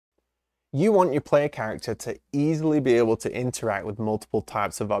You want your player character to easily be able to interact with multiple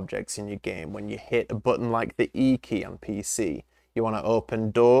types of objects in your game. When you hit a button like the E key on PC, you want to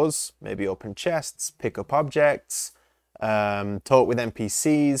open doors, maybe open chests, pick up objects, talk with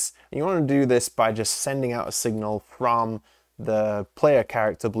NPCs. And you want to do this by just sending out a signal from the player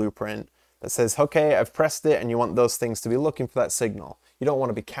character blueprint that says, okay, I've pressed it, and you want those things to be looking for that signal. You don't want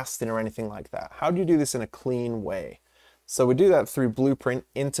to be casting or anything like that. How do you do this in a clean way? So we do that through blueprint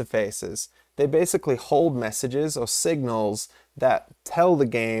interfaces. They basically hold messages or signals that tell the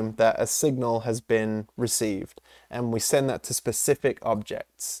game that a signal has been received. And we send that to specific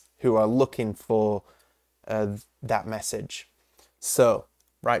objects who are looking for that message. So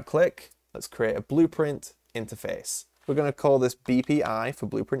right click, let's create a blueprint interface. We're going to call this BPI for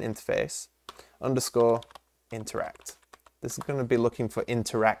blueprint interface underscore interact. This is going to be looking for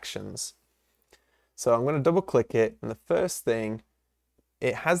interactions. So I'm going to double click it, and the first thing,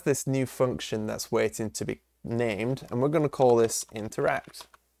 it has this new function that's waiting to be named, and we're going to call this interact.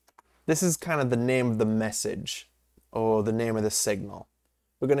 This is kind of the name of the message or the name of the signal.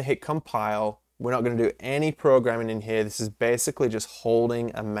 We're going to hit compile. We're not going to do any programming in here. This is basically just holding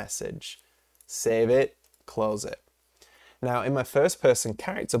a message. Save it, close it. Now in my first person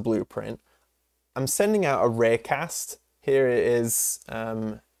character blueprint, I'm sending out a raycast. Here it is.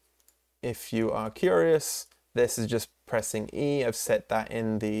 If you are curious, this is just pressing E. I've set that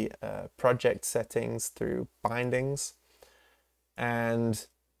in the project settings through bindings. And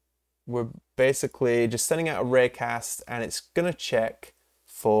we're basically just sending out a raycast, and it's going to check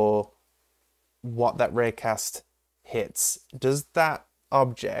for what that raycast hits. Does that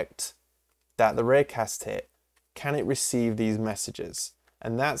object that the raycast hit, can it receive these messages?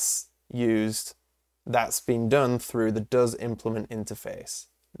 And that's been done through the does implement interface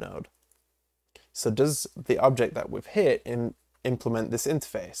node. So does the object that we've hit implement this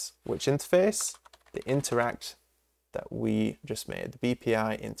interface? Which interface? The interact that we just made, the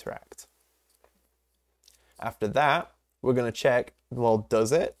BPI interact. After that, we're going to check, well,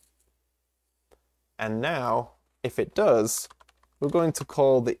 does it? And now, if it does, we're going to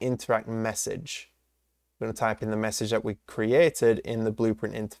call the interact message. We're going to type in the message that we created in the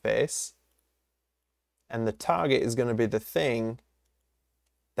blueprint interface. And the target is going to be the thing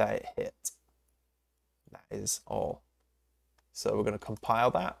that it hit. That is all. So we're going to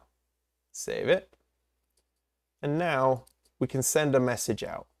compile that, save it, and now we can send a message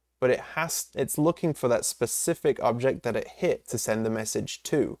out. But it's looking for that specific object that it hit to send the message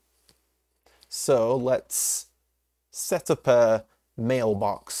to. So let's set up a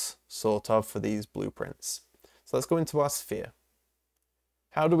mailbox, sort of, for these blueprints. So let's go into our sphere.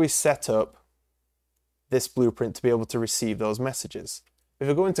 How do we set up this blueprint to be able to receive those messages? If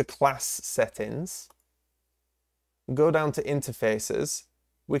we go into class settings, go down to interfaces,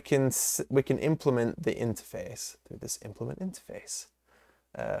 we can implement the interface through this implement interface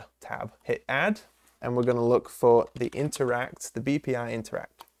tab. Hit add, and we're going to look for the interact, the BPI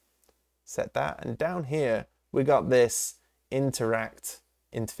interact. Set that, and down here we got this interact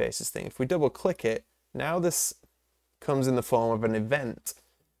interfaces thing. If we double click it, now this comes in the form of an event.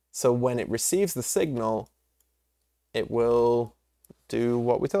 So when it receives the signal, it will do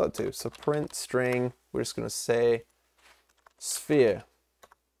what we tell it to. So print string, we're just going to say sphere,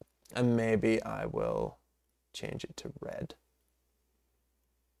 and maybe I will change it to red.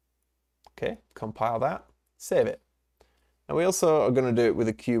 Okay, compile that, save it. And we also are going to do it with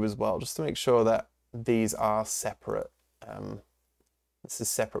a cube as well, just to make sure that these are separate. This is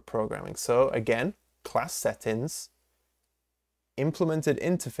separate programming. So again, class settings, implemented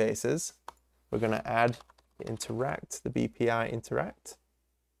interfaces, we're going to add the interact, the BPI interact.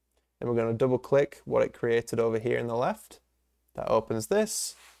 Then we're going to double click what it created over here in the left. That opens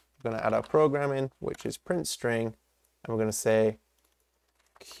this. We're going to add our programming, which is print string, and we're going to say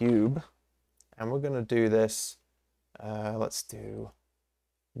cube, and we're going to do this, let's do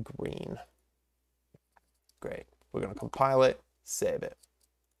green. Great. We're going to compile it, save it.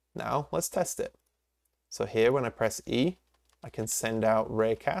 Now let's test it. So here, when I press E, I can send out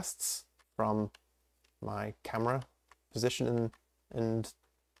raycasts from my camera position and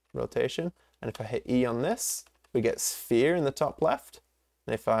rotation. And if I hit E on this, we get sphere in the top left.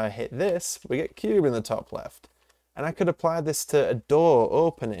 And if I hit this, we get cube in the top left. And I could apply this to a door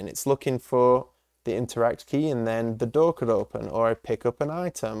opening. It's looking for the interact key, and then the door could open, or I pick up an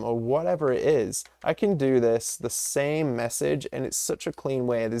item, or whatever it is. I can do this, the same message, and it's such a clean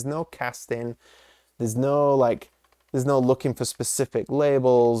way. There's no casting. There's no looking for specific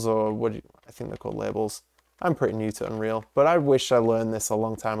labels, or I think they're called labels. I'm pretty new to Unreal, but I wish I learned this a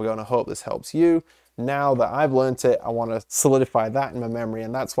long time ago, and I hope this helps you. Now that I've learned it, I want to solidify that in my memory,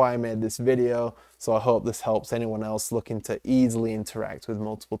 and that's why I made this video. So I hope this helps anyone else looking to easily interact with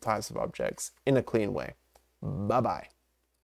multiple types of objects in a clean way. Bye-bye.